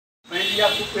लीजिए,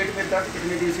 आपको पेट में दर्द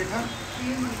कितने दिन से था?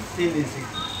 3 दिन से।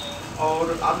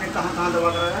 और आपने कहाँ कहाँ दवा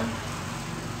कराया?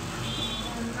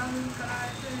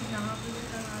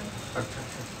 अच्छा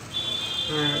अच्छा।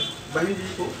 बहन जी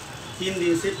को 3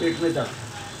 दिन से पेट में दर्द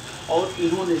था और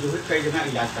इन्होंने जो है कई जगह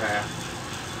इलाज कराया।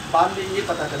 बाद में ये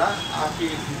पता चला आपके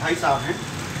भाई साहब हैं,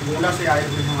 गोंडा से आए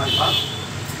हुए हैं हमारे पास,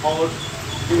 और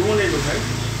इन्होंने जो है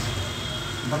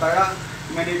बताया,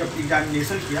 मैंने जब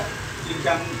एग्जामिनेशन किया,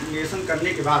 एग्जामिनेशन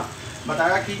करने के बाद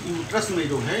बताया कि यूट्रस में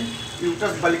जो है,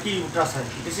 यूट्रस बल्कि यूट्रस है,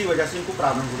 इसी वजह से इनको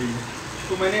प्रॉब्लम हो रही है।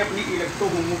 तो मैंने अपनी इलेक्ट्रो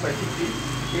होम्योपैथिक की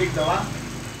एक दवा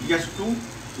S2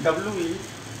 WE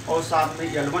और साथ में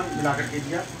L1 मिला करके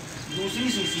दिया, दूसरी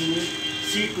शीशी में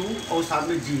C2 और साथ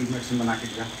में G मेडिसिन बना के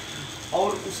दिया, और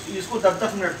इसको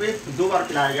 10-10 मिनट पे 2 बार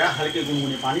पिलाया गया हल्के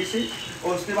गुनगुने पानी से।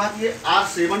 और उसके बाद ये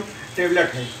R7 टेबलेट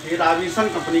है, ये राबिसन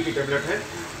कंपनी की टेबलेट है,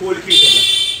 कोल की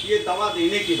टेबलेट। ये दवा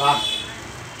देने के बाद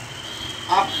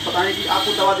आप बताएं कि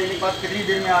आपको दवा देने के बाद कितनी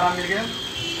देर में आराम मिल गया?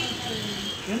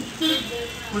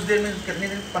 कुछ देर में, कितनी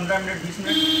देर? 15 मिनट, 20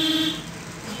 मिनट,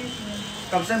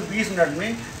 कम से कम 20 मिनट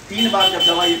में 3 बार जब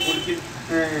दवा ये कोल की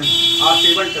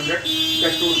R7 टेबलेट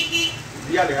कैस्ट्रोल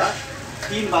दिया गया,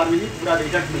 3 बार में ही पूरा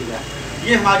रिजल्ट मिल गया।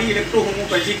 ये हमारी इलेक्ट्रो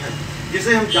होम्योपैथिक है,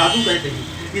 जिसे हम जादू कहते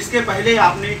हैं। इसके पहले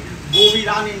आपने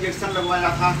बोविरान इंजेक्शन लगवाया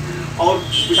था और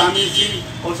विटामिन C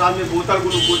और साथ में बोतल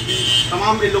ग्लूकोज की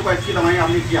तमाम एलोपैथी की दवाएँ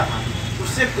आपने किया था,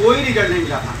 उससे कोई रिजल्ट नहीं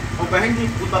मिला था। और बहन जी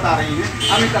खुद बता रही हैं,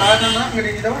 हमने कराया था ना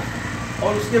अंग्रेजी दवा,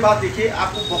 और उसके बाद देखिए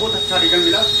आपको बहुत अच्छा रिजल्ट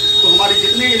मिला। तो हमारे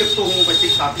जितने इलेक्ट्रो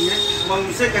होम्योपैथिक साथी हैं, मैं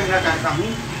उनसे कहना चाहता हूँ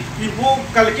कि वो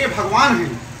कल के भगवान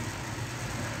हैं।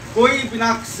 कोई बिना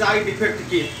साइड इफेक्ट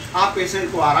के आप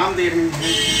पेशेंट को आराम दे रहे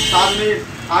हैं, साथ में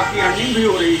आपकी अर्निंग भी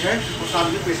हो रही है और साथ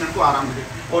में पेशेंट को आराम दे।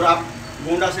 और आप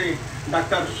गोंडा से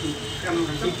डॉक्टर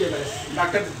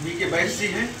DK बैस जी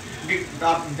हैं,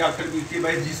 आप डॉक्टर DK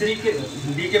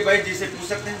बैस जी से पूछ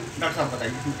सकते हैं। डॉक्टर साहब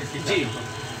बताइए।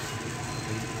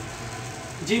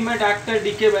 जी मैं डॉक्टर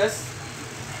DK बैस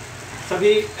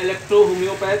सभी इलेक्ट्रो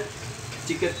होम्योपैथ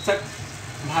चिकित्सक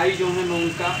भाई जो हैं, मैं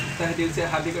उनका तहे दिल से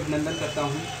हार्दिक अभिनंदन करता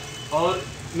हूं। और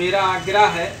मेरा आग्रह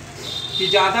है कि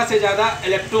ज़्यादा से ज़्यादा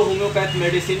इलेक्ट्रो होम्योपैथ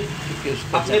मेडिसिन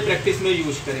अपने प्रैक्टिस में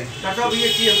यूज करें। डॉक्टर साहब ये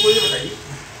चीज़ हमको ये बताइए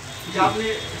कि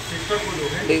आपने सिस्टर को जो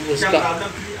है क्या प्रॉब्लम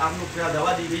थी, आपको क्या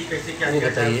दवा दी गई, कैसे क्या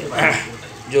बताइए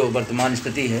जो वर्तमान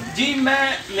स्थिति है? जी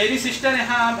मेरी सिस्टर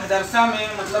यहाँ भदरसा में,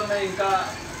 मतलब मैं इनका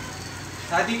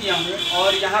शादी किया हूँ और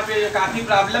यहाँ पे काफ़ी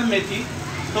प्रॉब्लम में थी,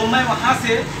 तो मैं वहाँ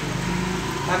से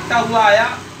भागता हुआ आया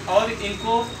और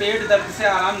इनको पेट दर्द से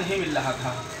आराम नहीं मिल रहा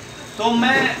था। तो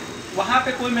मैं वहाँ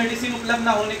पे कोई मेडिसिन उपलब्ध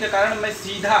ना होने के कारण मैं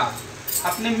सीधा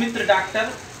अपने मित्र डॉक्टर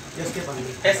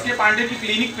SK पांडे की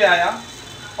क्लिनिक पे आया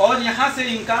और यहाँ से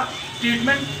इनका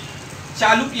ट्रीटमेंट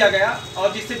चालू किया गया,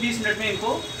 और जिससे 20 मिनट में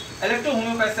इनको इलेक्ट्रो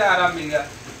होम्योपैथ से आराम मिल गया।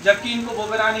 जबकि इनको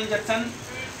बोविरान इंजेक्शन,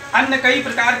 अन्य कई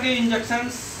प्रकार के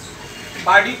इंजेक्शंस,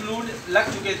 बॉडी फ्लूइड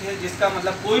लग चुके थे, जिसका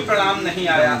मतलब कोई परिणाम नहीं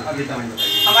आया अभी तक।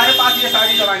 हमारे पास ये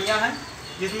सारी दवाइयाँ हैं,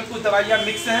 जिसमें कुछ दवाइयाँ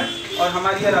मिक्स हैं और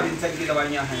हमारी ये राबिसन की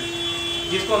दवाइयाँ हैं,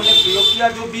 जिसको हमने प्रयोग किया,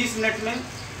 जो 20 मिनट में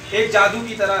एक जादू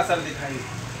की तरह असर दिखाई।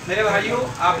 मेरे भाइयों,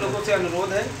 आप लोगों से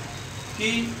अनुरोध है कि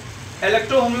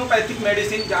इलेक्ट्रो होम्योपैथिक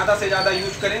मेडिसिन ज़्यादा से ज़्यादा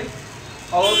यूज करें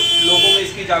और लोगों में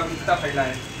इसकी जागरूकता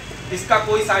फैलाएं। इसका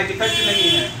कोई साइड इफेक्ट नहीं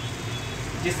है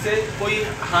जिससे कोई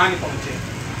हानि पहुँचे।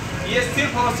 ये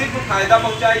सिर्फ और सिर्फ फ़ायदा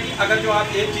पहुँचाएगी। अगर जो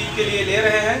आप एक चीज़ के लिए ले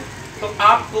रहे हैं तो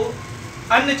आपको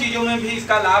अन्य चीज़ों में भी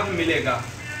इसका लाभ मिलेगा।